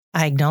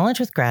I acknowledge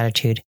with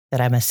gratitude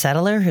that I'm a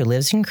settler who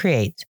lives and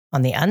creates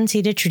on the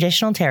unceded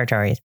traditional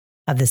territories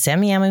of the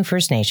Semiahmoo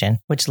First Nation,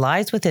 which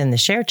lies within the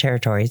shared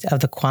territories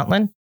of the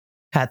Kwantlen,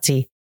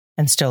 Patsy,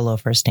 and Stolo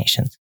First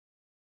Nations.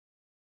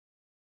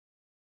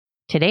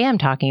 Today I'm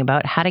talking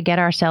about how to get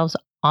ourselves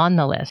on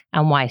the list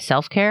and why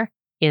self-care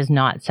is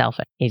not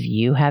selfish. If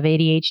you have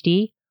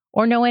ADHD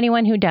or know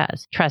anyone who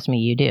does, trust me,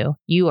 you do,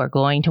 you are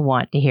going to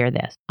want to hear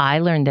this. I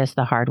learned this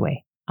the hard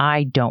way.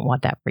 I don't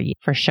want that for you.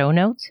 For show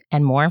notes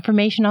and more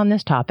information on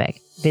this topic,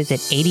 visit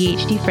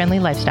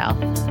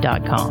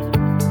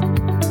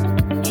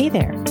ADHDfriendlylifestyle.com. Hey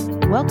there.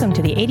 Welcome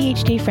to the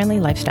ADHD Friendly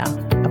Lifestyle,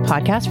 a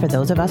podcast for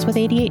those of us with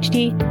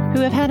ADHD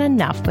who have had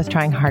enough with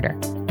trying harder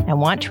and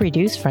want to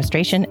reduce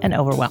frustration and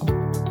overwhelm.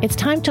 It's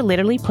time to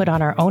literally put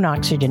on our own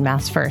oxygen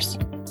mask first,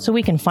 so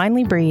we can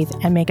finally breathe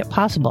and make it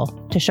possible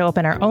to show up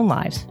in our own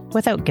lives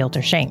without guilt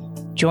or shame.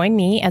 Join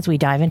me as we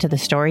dive into the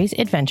stories,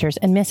 adventures,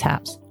 and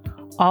mishaps,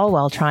 all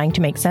while trying to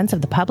make sense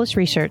of the published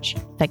research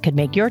that could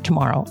make your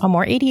tomorrow a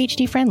more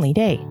ADHD-friendly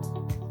day.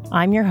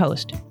 I'm your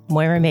host,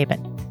 Moira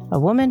Maben, a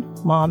woman,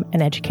 mom,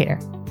 and educator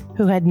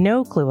who had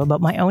no clue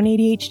about my own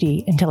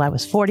ADHD until I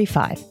was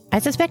 45. I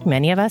suspect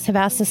many of us have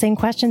asked the same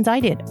questions I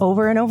did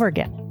over and over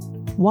again.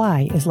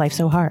 Why is life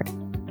so hard?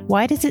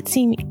 Why does it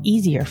seem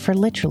easier for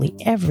literally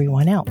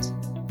everyone else?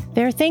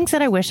 There are things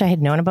that I wish I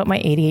had known about my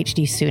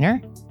ADHD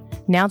sooner.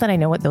 Now that I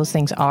know what those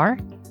things are,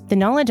 the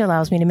knowledge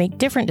allows me to make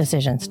different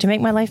decisions to make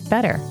my life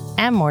better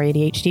and more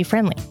ADHD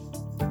friendly.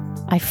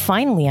 I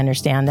finally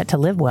understand that to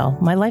live well,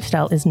 my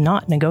lifestyle is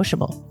not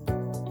negotiable.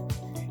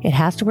 It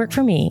has to work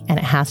for me and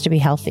it has to be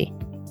healthy.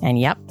 And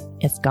yep,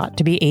 it's got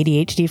to be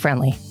ADHD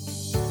friendly.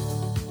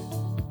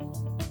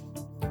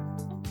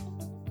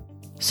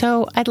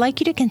 So I'd like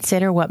you to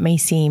consider what may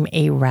seem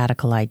a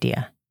radical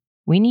idea.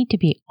 We need to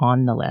be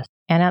on the list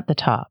and at the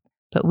top,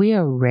 but we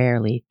are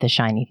rarely the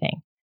shiny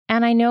thing.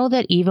 And I know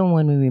that even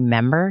when we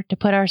remember to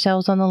put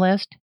ourselves on the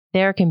list,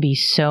 there can be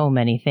so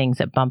many things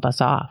that bump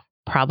us off,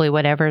 probably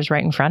whatever is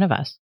right in front of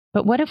us.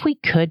 But what if we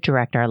could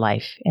direct our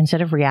life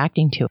instead of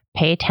reacting to it,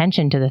 pay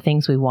attention to the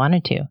things we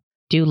wanted to,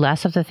 do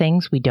less of the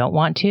things we don't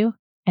want to,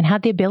 and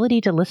had the ability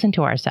to listen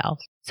to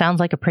ourselves? Sounds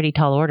like a pretty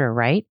tall order,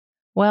 right?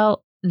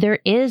 Well, there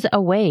is a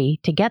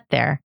way to get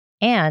there,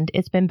 and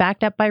it's been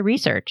backed up by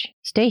research.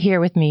 Stay here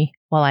with me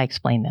while I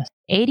explain this.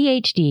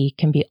 ADHD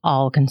can be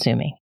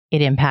all-consuming.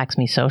 It impacts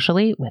me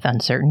socially with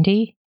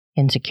uncertainty,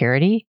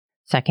 insecurity,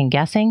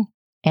 second-guessing,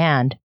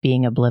 and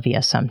being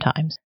oblivious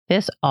sometimes.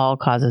 This all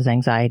causes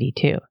anxiety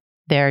too.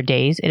 There are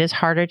days it is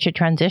harder to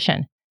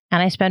transition,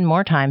 and I spend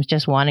more times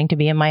just wanting to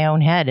be in my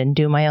own head and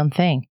do my own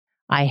thing.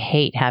 I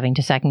hate having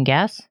to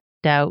second-guess,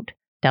 doubt,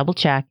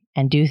 double-check,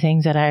 and do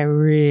things that I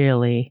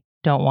really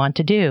don't want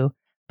to do,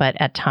 but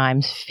at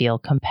times feel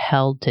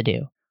compelled to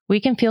do. We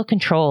can feel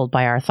controlled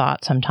by our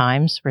thoughts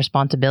sometimes,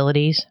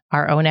 responsibilities,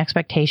 our own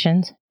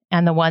expectations,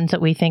 and the ones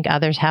that we think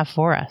others have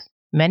for us.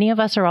 Many of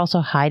us are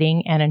also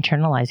hiding and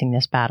internalizing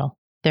this battle.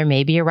 There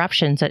may be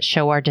eruptions that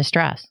show our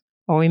distress,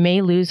 or we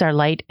may lose our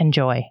light and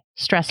joy.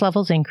 Stress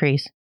levels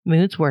increase,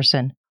 moods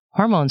worsen,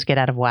 hormones get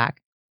out of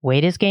whack,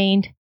 weight is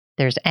gained,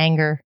 there's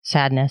anger,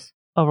 sadness,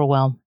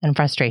 overwhelm, and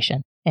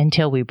frustration,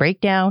 until we break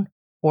down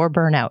or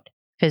burn out,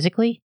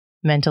 physically,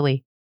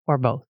 mentally, or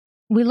both.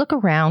 We look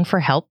around for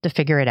help to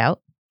figure it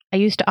out. I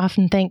used to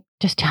often think,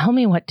 just tell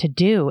me what to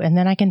do and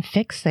then I can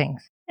fix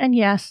things. And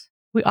yes,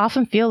 we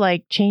often feel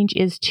like change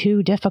is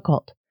too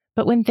difficult.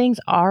 But when things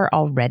are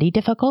already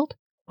difficult,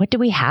 what do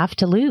we have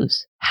to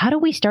lose? How do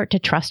we start to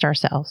trust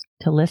ourselves,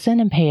 to listen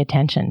and pay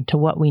attention to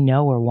what we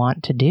know or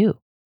want to do?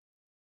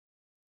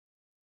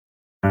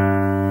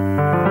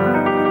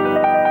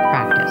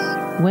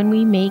 Practice. When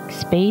we make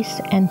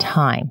space and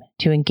time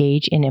to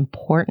engage in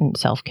important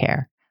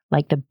self-care,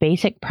 like the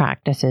basic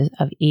practices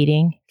of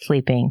eating,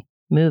 sleeping,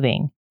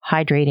 moving,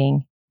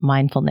 hydrating,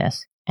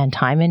 mindfulness, and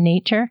time in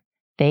nature,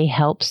 they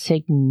help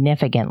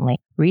significantly.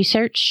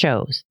 Research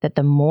shows that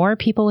the more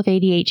people with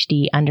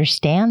ADHD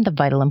understand the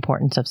vital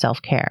importance of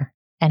self-care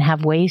and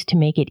have ways to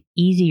make it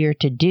easier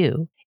to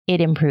do,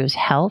 it improves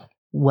health,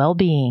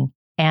 well-being,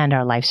 and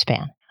our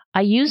lifespan.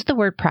 I use the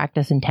word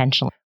practice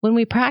intentionally. When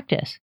we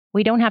practice,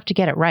 we don't have to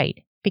get it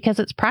right because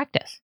it's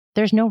practice.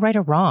 There's no right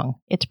or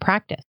wrong. It's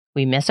practice.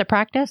 We miss a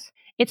practice,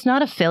 it's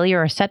not a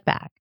failure or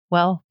setback.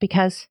 Well,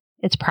 because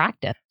it's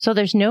practice. So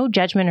there's no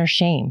judgment or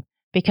shame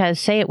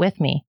because, say it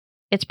with me,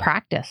 it's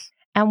practice.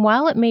 And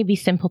while it may be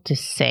simple to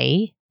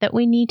say that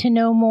we need to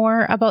know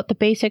more about the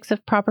basics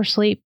of proper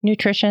sleep,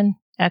 nutrition,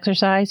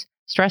 exercise,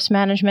 stress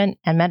management,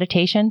 and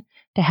meditation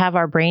to have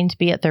our brains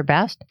be at their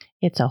best,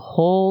 it's a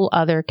whole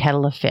other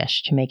kettle of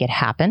fish to make it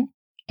happen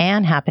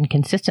and happen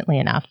consistently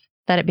enough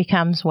that it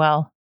becomes,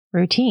 well,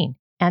 routine.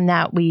 And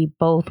that we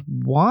both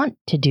want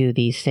to do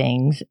these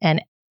things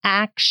and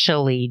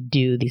actually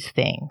do these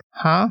things,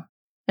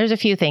 There's a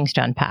few things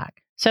to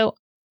unpack. So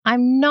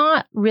I'm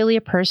not really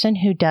a person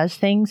who does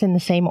things in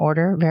the same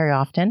order very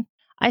often.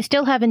 I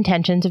still have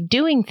intentions of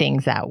doing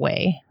things that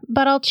way,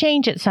 but I'll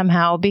change it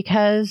somehow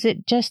because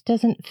it just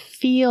doesn't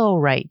feel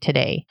right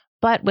today.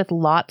 But with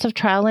lots of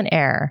trial and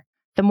error,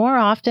 The more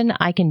often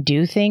I can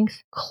do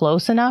things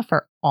close enough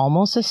or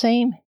almost the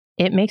same,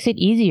 it makes it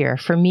easier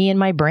for me and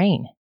my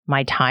brain.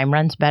 My time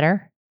runs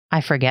better,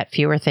 I forget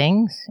fewer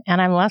things,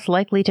 and I'm less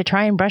likely to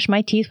try and brush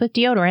my teeth with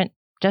deodorant.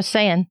 Just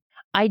saying.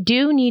 I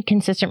do need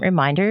consistent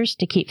reminders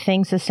to keep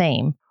things the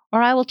same,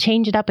 or I will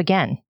change it up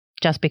again,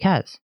 just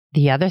because.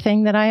 The other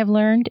thing that I have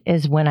learned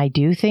is when I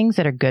do things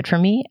that are good for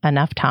me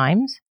enough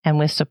times and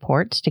with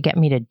supports to get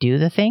me to do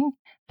the thing,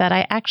 that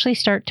I actually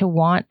start to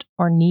want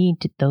or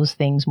need those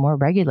things more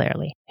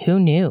regularly. Who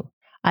knew?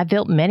 I've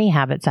built many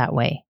habits that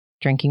way.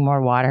 Drinking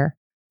more water,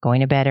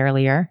 going to bed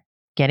earlier,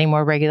 getting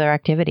more regular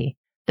activity.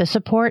 The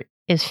support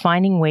is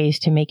finding ways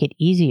to make it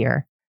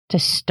easier to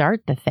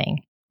start the thing.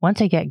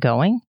 Once I get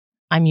going,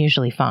 I'm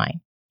usually fine.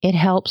 It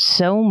helps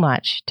so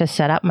much to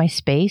set up my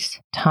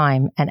space,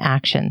 time, and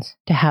actions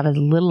to have as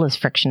little as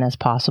friction as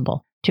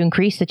possible to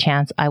increase the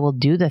chance I will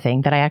do the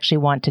thing that I actually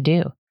want to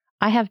do.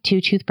 I have 2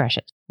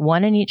 toothbrushes,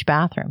 one in each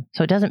bathroom,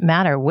 so it doesn't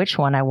matter which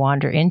one I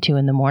wander into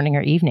in the morning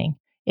or evening.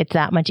 It's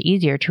that much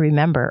easier to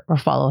remember or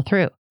follow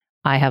through.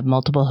 I have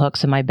multiple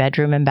hooks in my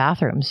bedroom and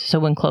bathrooms, so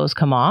when clothes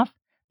come off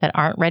that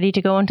aren't ready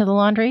to go into the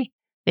laundry,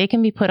 they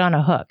can be put on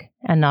a hook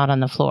and not on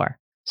the floor.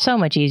 So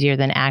much easier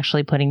than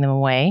actually putting them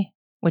away,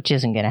 which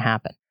isn't going to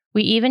happen.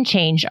 We even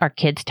changed our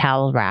kids'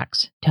 towel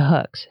racks to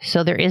hooks,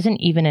 so there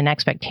isn't even an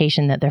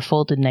expectation that they're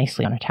folded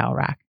nicely on a towel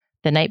rack.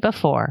 The night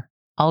before,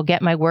 I'll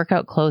get my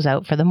workout clothes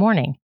out for the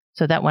morning,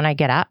 so that when I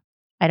get up,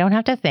 I don't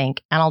have to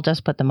think and I'll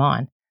just put them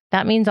on.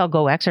 That means I'll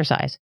go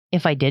exercise.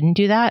 If I didn't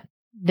do that,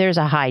 there's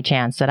a high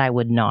chance that I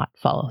would not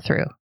follow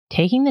through.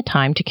 Taking the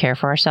time to care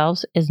for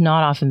ourselves is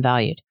not often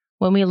valued.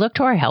 When we look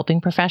to our helping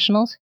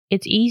professionals,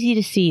 it's easy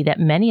to see that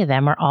many of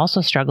them are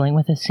also struggling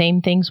with the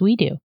same things we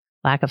do.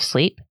 Lack of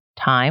sleep,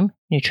 time,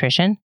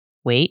 nutrition,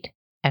 weight,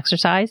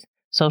 exercise,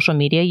 social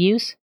media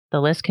use,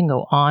 the list can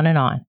go on and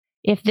on.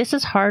 If this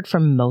is hard for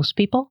most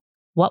people,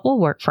 what will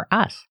work for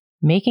us?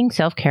 Making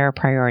self-care a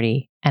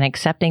priority and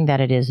accepting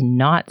that it is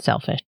not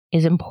selfish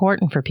is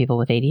important for people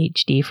with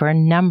ADHD for a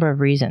number of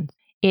reasons.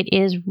 It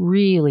is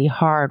really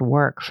hard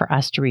work for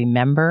us to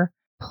remember,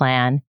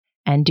 plan,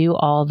 and do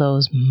all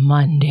those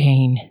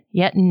mundane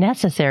yet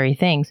necessary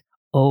things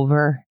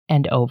over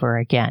and over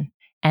again.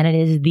 And it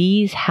is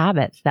these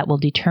habits that will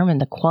determine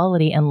the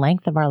quality and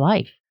length of our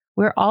life.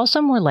 We're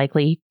also more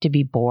likely to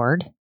be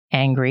bored,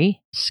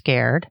 angry,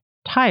 scared,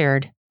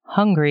 tired,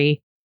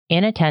 hungry,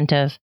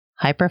 inattentive,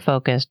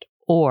 hyper-focused,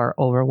 or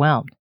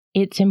overwhelmed.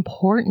 It's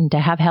important to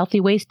have healthy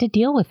ways to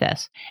deal with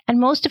this, and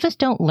most of us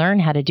don't learn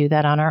how to do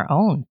that on our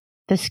own.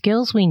 The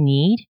skills we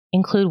need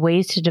include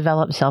ways to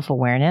develop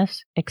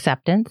self-awareness,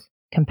 acceptance,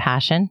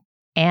 compassion,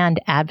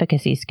 and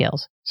advocacy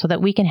skills so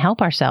that we can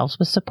help ourselves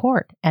with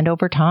support and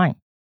over time.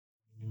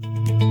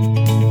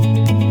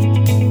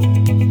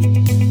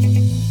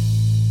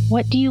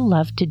 What do you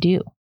love to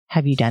do?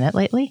 Have you done it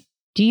lately?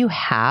 Do you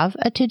have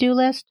a to-do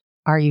list?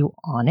 Are you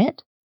on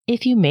it?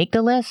 If you make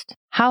the list,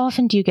 how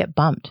often do you get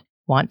bumped?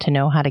 Want to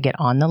know how to get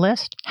on the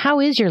list? How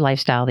is your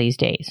lifestyle these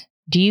days?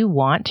 Do you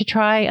want to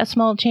try a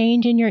small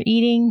change in your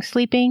eating,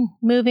 sleeping,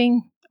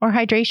 moving, or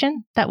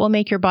hydration that will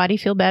make your body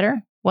feel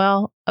better?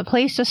 Well, a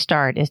place to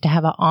start is to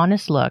have an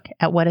honest look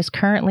at what is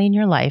currently in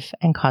your life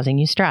and causing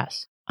you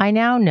stress. I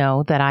now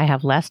know that I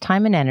have less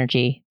time and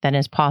energy than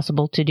is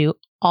possible to do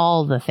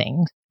all the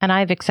things, and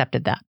I've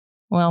accepted that.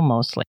 Well,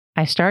 mostly.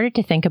 I started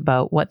to think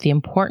about what the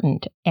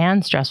important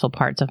and stressful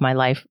parts of my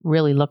life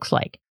really looks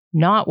like,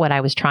 not what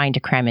I was trying to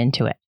cram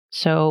into it.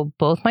 So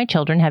both my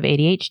children have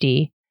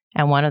ADHD,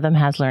 and one of them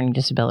has learning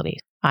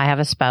disabilities. I have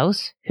a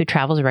spouse who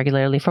travels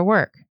regularly for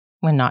work,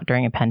 when not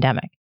during a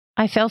pandemic.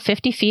 I fell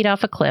 50 feet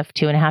off a cliff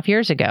 2.5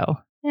 years ago,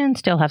 and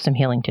still have some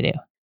healing to do.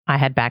 I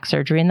had back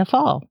surgery in the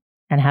fall,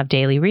 and have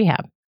daily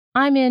rehab.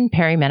 I'm in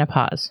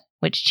perimenopause,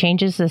 which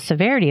changes the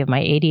severity of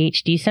my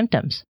ADHD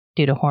symptoms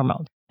due to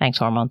hormones. Thanks,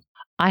 hormones.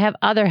 I have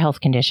other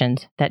health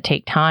conditions that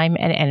take time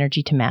and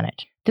energy to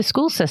manage. The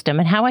school system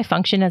and how I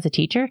function as a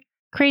teacher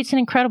creates an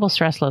incredible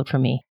stress load for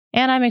me,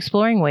 and I'm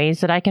exploring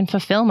ways that I can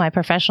fulfill my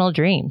professional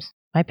dreams.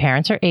 My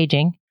parents are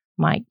aging.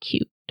 My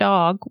cute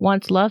dog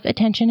wants love,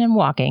 attention, and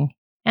walking.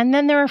 And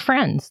then there are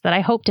friends that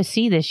I hope to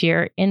see this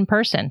year in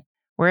person.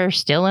 We're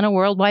still in a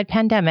worldwide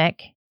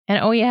pandemic. And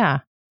oh yeah,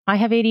 I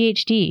have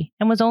ADHD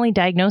and was only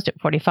diagnosed at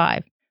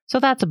 45. So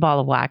that's a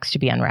ball of wax to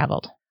be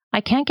unraveled.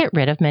 I can't get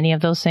rid of many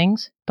of those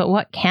things, but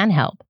what can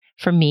help?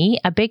 For me,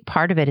 a big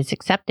part of it is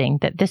accepting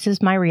that this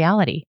is my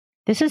reality.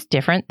 This is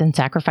different than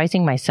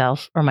sacrificing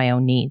myself or my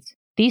own needs.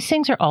 These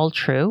things are all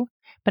true,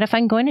 but if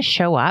I'm going to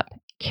show up,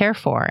 care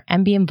for,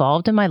 and be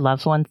involved in my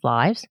loved ones'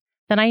 lives,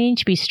 then I need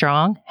to be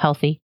strong,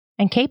 healthy,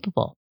 and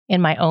capable in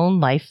my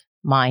own life,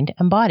 mind,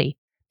 and body.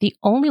 The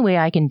only way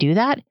I can do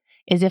that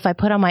is if I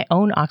put on my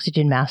own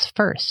oxygen mask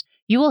first.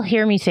 You will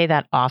hear me say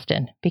that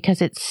often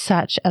because it's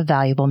such a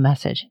valuable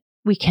message.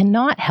 We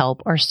cannot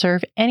help or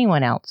serve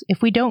anyone else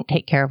if we don't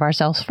take care of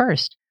ourselves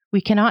first.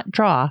 We cannot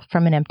draw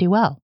from an empty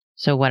well.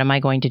 So what am I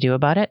going to do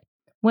about it?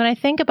 When I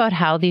think about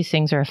how these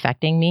things are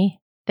affecting me,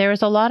 there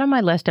is a lot on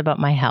my list about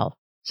my health.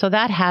 So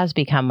that has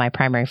become my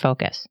primary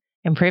focus,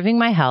 improving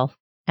my health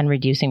and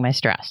reducing my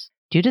stress.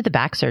 Due to the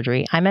back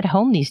surgery, I'm at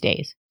home these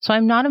days, so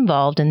I'm not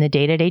involved in the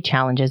day-to-day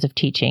challenges of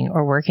teaching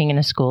or working in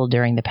a school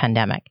during the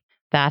pandemic.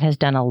 That has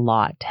done a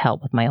lot to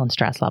help with my own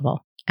stress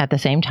level. At the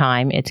same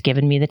time, it's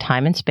given me the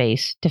time and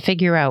space to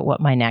figure out what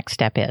my next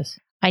step is.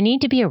 I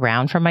need to be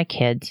around for my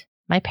kids,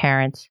 my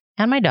parents,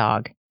 and my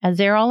dog, as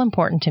they're all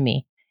important to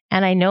me,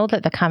 and I know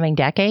that the coming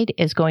decade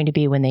is going to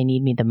be when they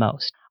need me the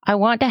most. I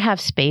want to have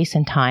space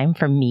and time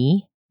for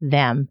me,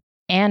 them,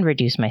 and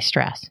reduce my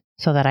stress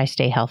so that I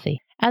stay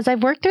healthy. As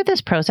I've worked through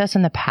this process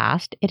in the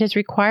past, it has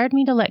required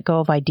me to let go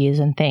of ideas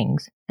and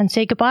things and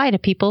say goodbye to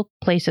people,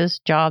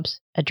 places, jobs,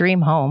 a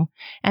dream home,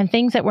 and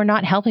things that were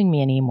not helping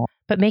me anymore,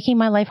 but making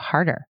my life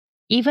harder.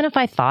 Even if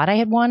I thought I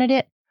had wanted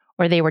it,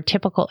 or they were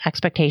typical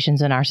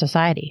expectations in our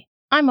society.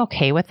 I'm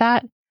okay with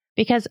that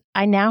because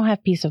I now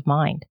have peace of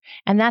mind.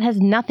 And that has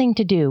nothing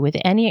to do with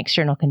any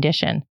external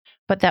condition,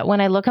 but that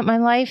when I look at my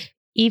life,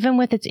 even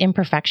with its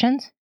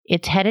imperfections,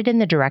 it's headed in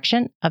the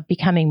direction of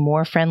becoming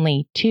more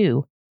friendly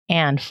to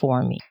and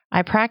for me.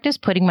 I practice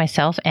putting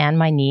myself and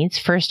my needs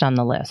first on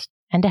the list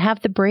and to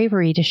have the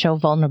bravery to show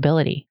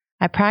vulnerability.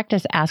 I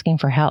practice asking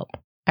for help.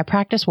 I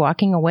practice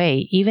walking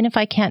away even if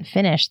I can't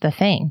finish the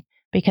thing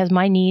because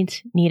my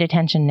needs need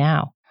attention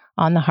now.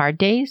 On the hard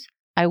days,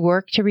 I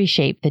work to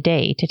reshape the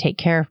day to take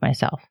care of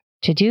myself.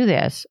 To do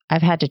this,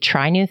 I've had to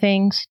try new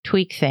things,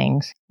 tweak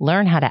things,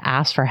 learn how to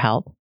ask for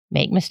help,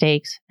 make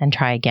mistakes, and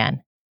try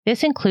again.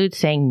 This includes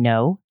saying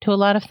no to a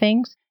lot of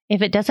things.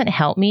 If it doesn't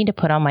help me to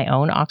put on my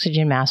own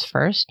oxygen mask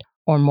first,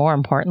 or more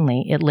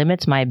importantly, it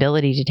limits my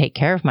ability to take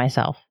care of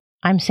myself,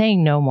 I'm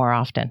saying no more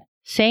often.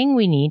 Saying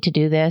we need to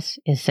do this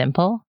is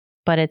simple,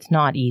 but it's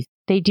not easy.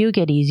 They do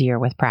get easier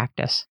with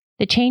practice.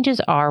 The changes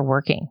are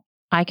working.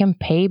 I can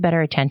pay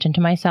better attention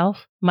to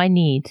myself, my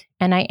needs,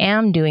 and I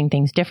am doing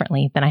things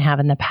differently than I have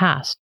in the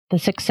past. The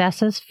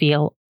successes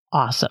feel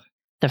awesome.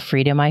 The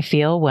freedom I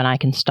feel when I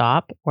can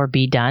stop or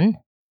be done,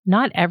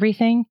 not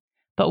everything,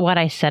 but what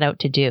I set out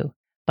to do.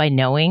 By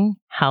knowing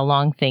how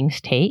long things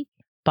take,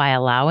 by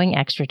allowing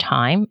extra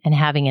time and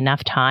having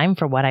enough time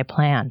for what I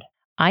planned.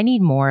 I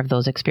need more of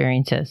those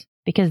experiences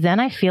because then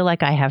I feel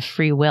like I have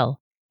free will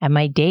and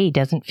my day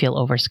doesn't feel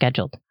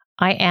overscheduled.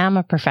 I am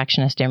a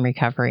perfectionist in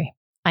recovery.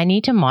 I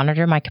need to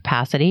monitor my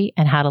capacity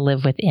and how to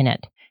live within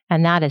it,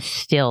 and that is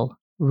still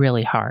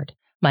really hard.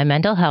 My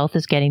mental health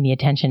is getting the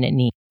attention it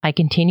needs. I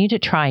continue to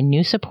try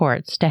new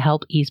supports to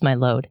help ease my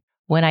load.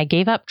 When I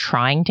gave up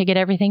trying to get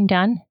everything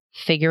done,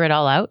 figure it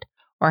all out,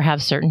 or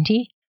have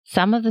certainty,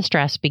 some of the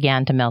stress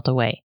began to melt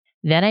away.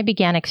 Then I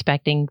began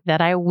expecting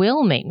that I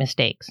will make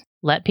mistakes,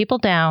 let people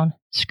down,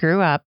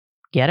 screw up,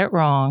 get it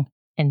wrong,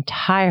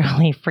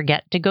 entirely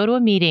forget to go to a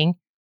meeting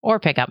or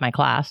pick up my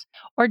class,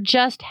 or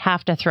just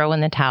have to throw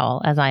in the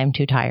towel as I am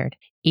too tired,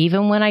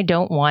 even when I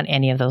don't want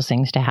any of those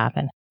things to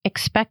happen.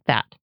 Expect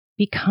that.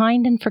 Be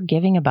kind and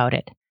forgiving about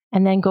it,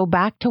 and then go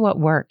back to what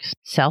works: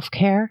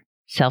 self-care,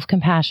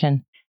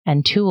 self-compassion,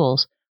 and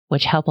tools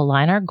which help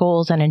align our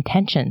goals and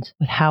intentions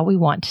with how we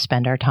want to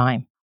spend our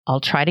time. I'll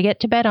try to get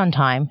to bed on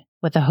time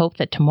with the hope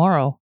that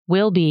tomorrow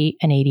will be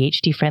an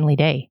ADHD-friendly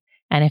day,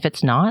 and if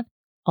it's not,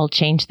 I'll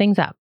change things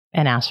up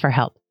and ask for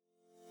help.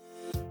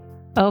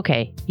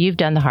 Okay, you've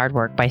done the hard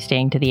work by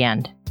staying to the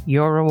end.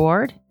 Your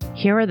reward?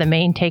 Here are the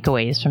main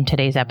takeaways from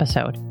today's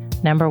episode.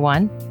 Number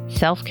 1,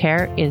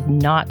 self-care is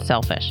not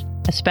selfish,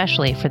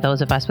 especially for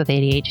those of us with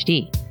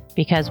ADHD,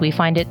 because we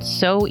find it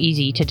so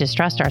easy to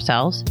distrust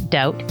ourselves,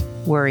 doubt,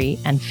 worry,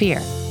 and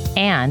fear.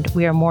 And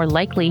we are more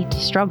likely to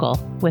struggle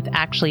with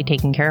actually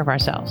taking care of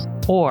ourselves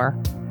or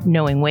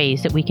knowing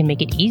ways that we can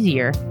make it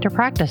easier to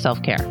practice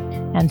self-care.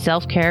 And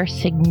self-care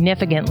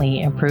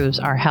significantly improves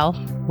our health,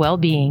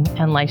 well-being,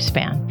 and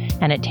lifespan.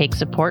 And it takes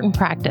support and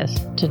practice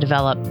to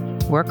develop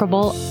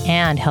workable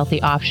and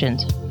healthy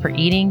options for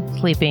eating,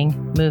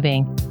 sleeping,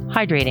 moving,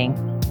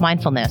 hydrating,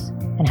 mindfulness,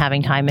 and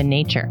having time in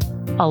nature,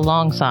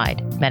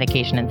 alongside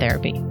medication and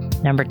therapy.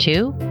 Number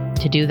 2,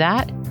 to do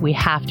that, we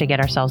have to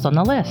get ourselves on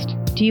the list.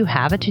 Do you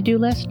have a to-do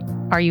list?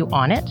 Are you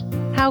on it?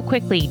 How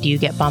quickly do you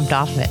get bumped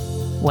off of it?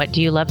 What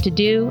do you love to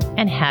do,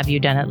 and have you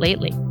done it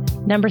lately?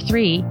 Number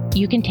 3,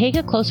 you can take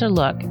a closer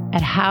look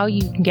at how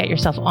you can get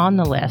yourself on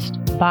the list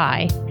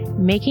by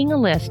making a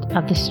list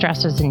of the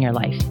stressors in your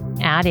life.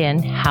 Add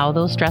in how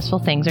those stressful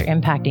things are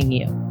impacting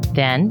you.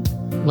 Then,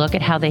 look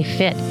at how they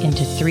fit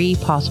into 3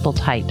 possible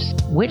types.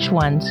 Which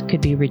ones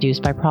could be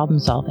reduced by problem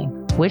solving?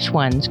 Which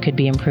ones could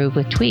be improved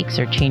with tweaks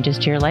or changes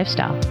to your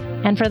lifestyle?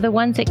 And for the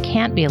ones that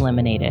can't be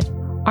eliminated,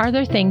 are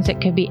there things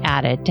that could be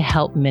added to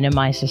help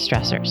minimize the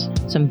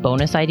stressors? Some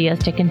bonus ideas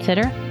to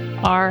consider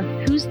are: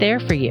 who's there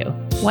for you?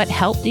 What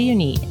help do you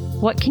need?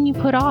 What can you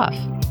put off?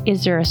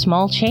 Is there a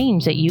small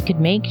change that you could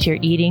make to your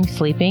eating,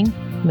 sleeping,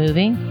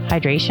 moving,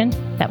 hydration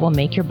that will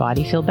make your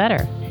body feel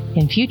better?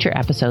 In future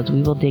episodes,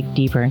 we will dig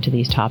deeper into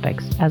these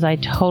topics, as I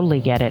totally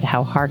get it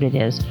how hard it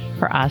is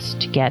for us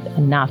to get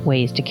enough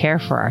ways to care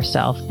for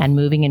ourselves and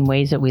moving in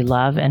ways that we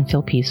love and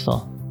feel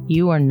peaceful.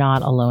 You are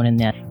not alone in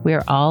this. We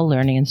are all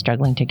learning and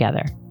struggling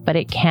together, but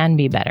it can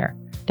be better.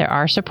 There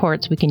are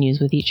supports we can use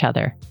with each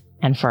other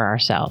and for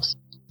ourselves.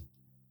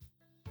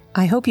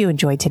 I hope you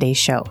enjoyed today's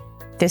show.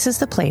 This is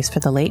the place for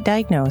the late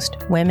diagnosed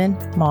women,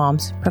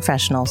 moms,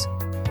 professionals,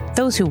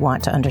 those who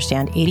want to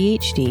understand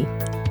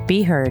ADHD,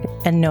 be heard,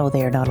 and know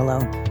they are not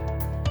alone.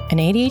 An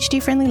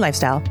ADHD-friendly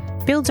lifestyle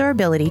builds our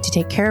ability to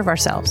take care of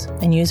ourselves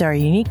and use our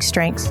unique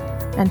strengths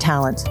and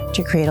talents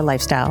to create a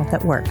lifestyle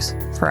that works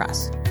for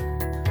us.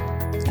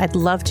 I'd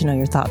love to know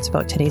your thoughts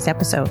about today's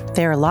episode.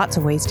 There are lots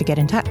of ways to get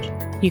in touch.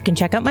 You can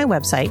check out my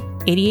website,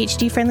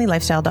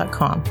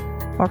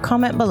 ADHDfriendlylifestyle.com, or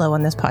comment below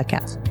on this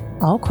podcast.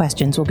 All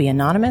questions will be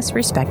anonymous,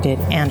 respected,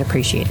 and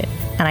appreciated.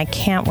 And I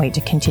can't wait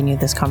to continue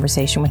this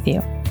conversation with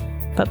you.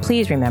 But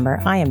please remember,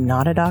 I am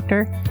not a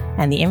doctor,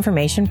 and the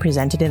information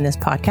presented in this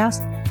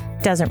podcast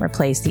doesn't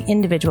replace the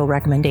individual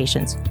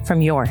recommendations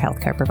from your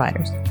healthcare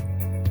providers.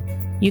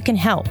 You can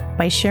help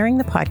by sharing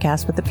the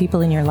podcast with the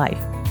people in your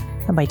life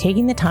and by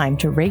taking the time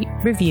to rate,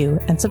 review,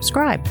 and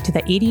subscribe to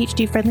the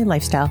ADHD Friendly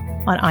Lifestyle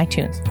on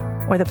iTunes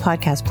or the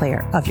podcast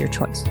player of your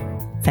choice.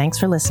 Thanks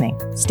for listening.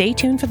 Stay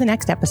tuned for the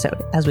next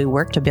episode as we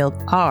work to build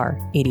our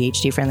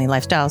ADHD friendly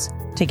lifestyles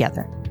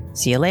together.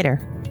 See you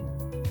later.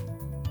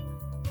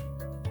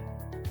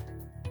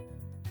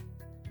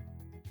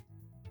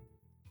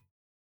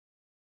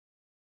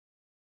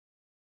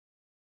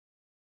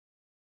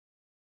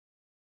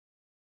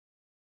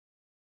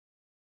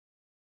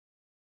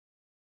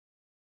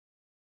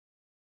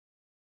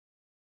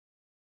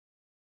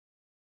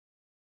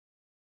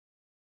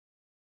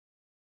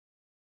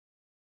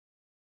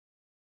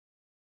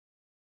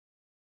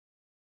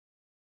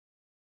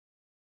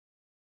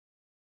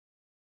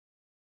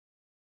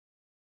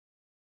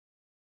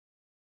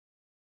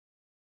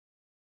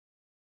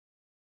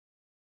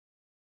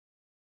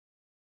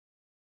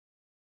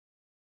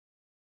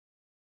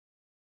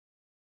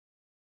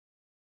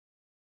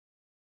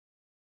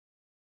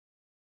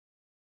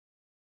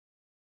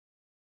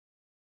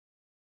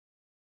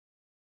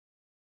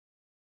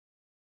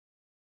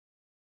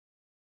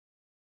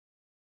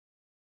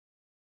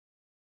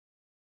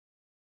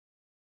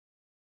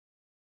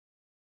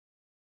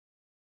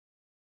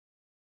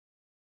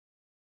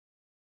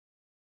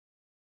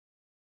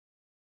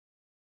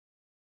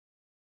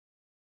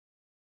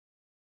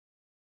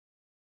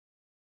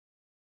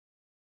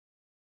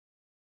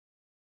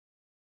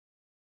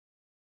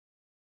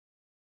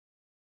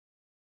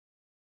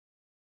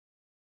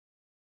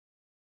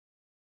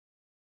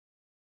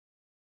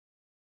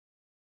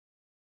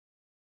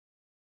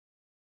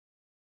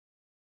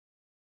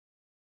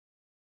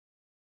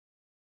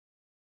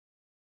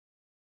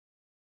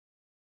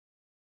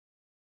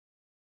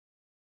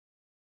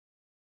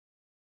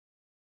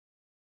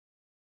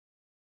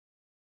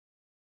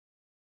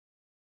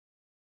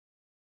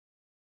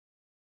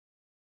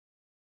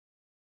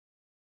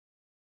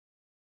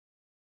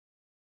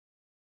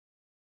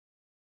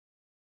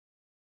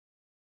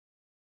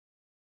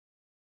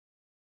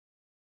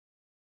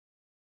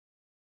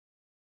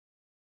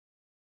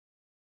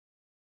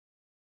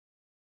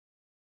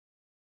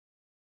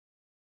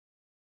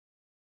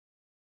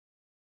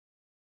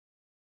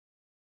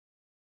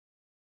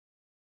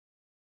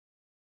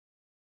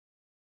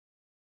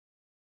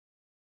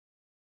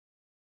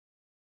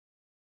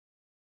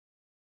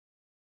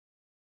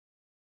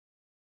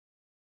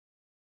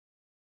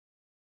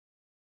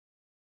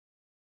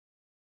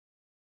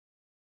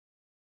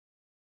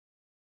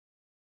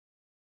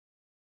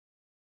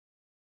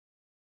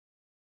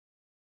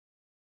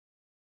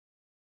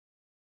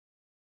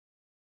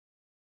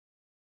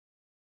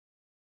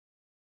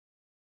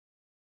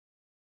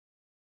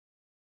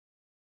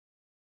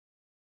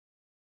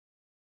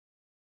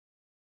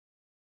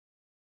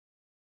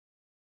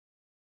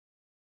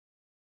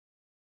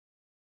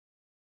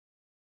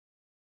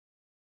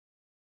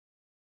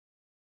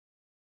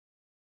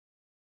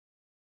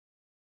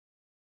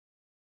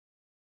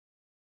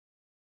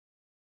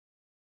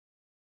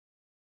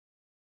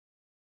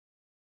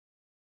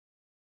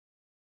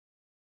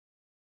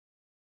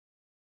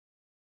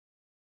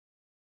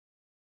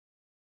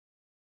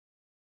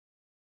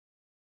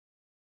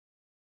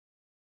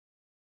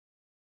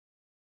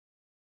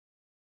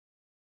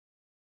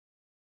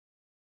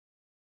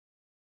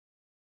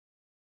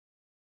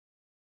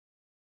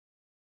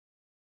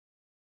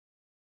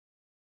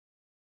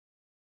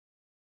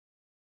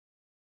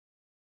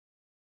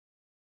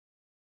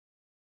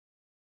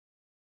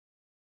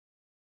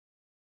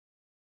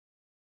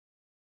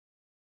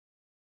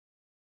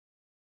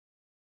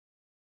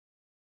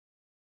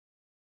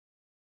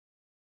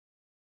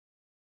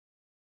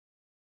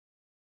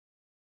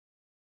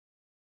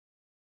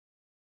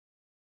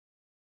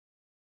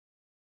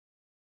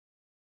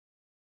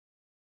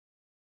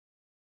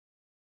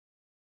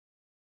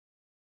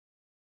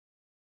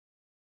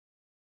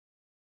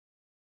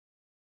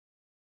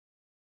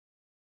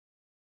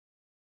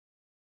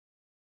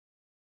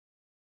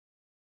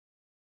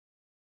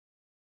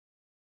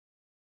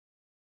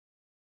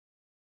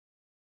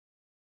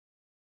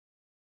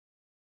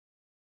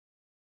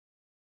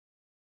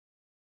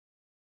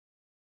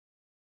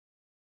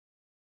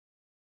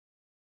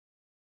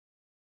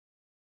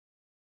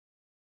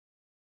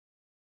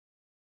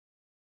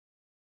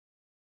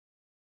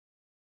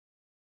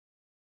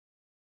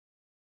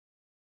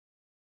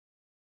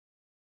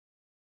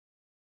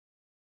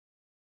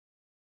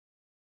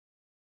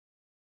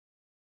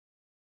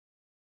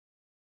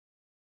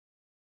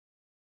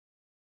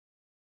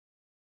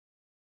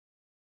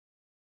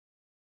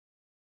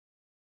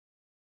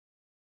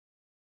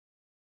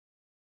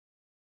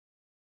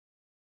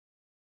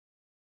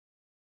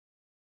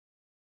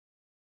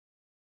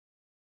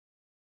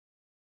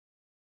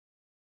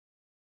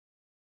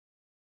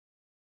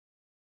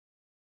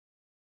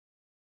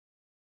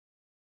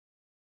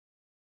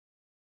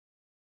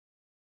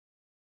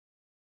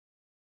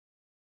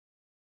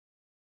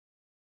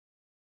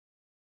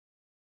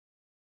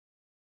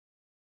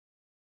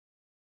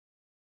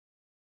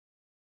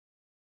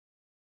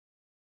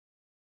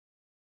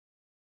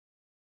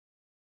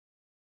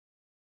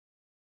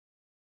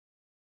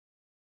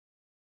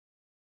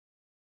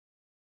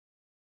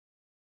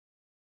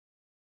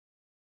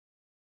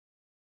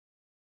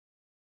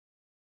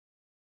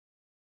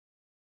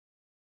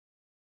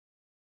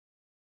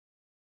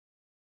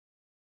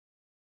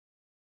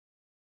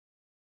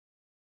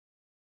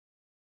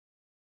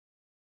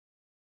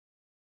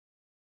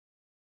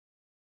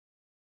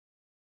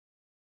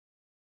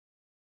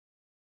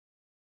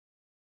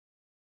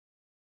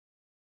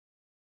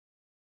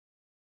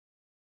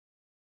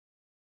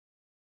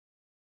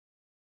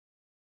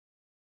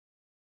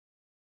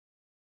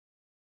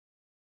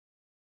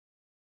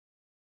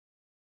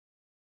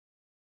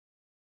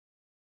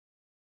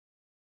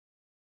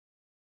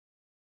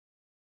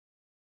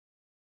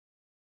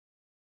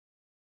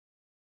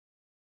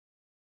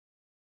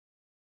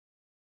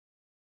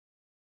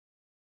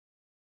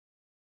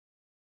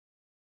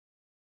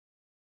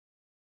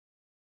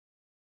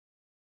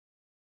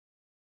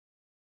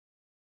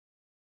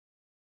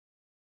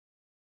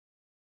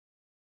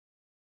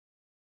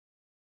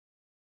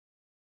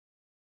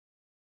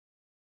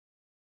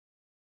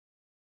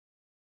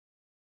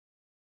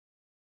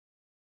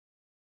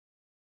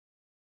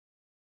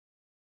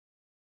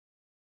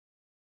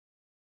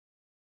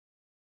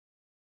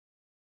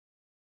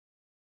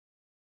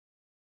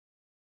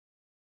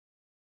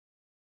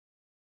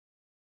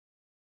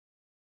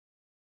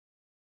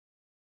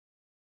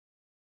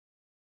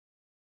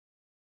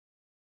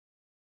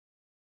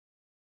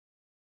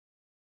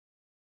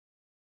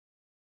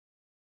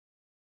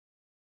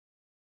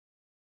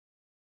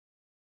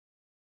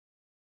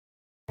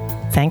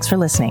 Thanks for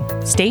listening.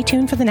 Stay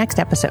tuned for the next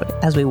episode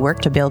as we work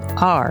to build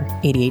our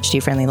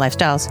ADHD-friendly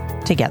lifestyles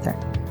together.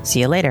 See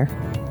you later.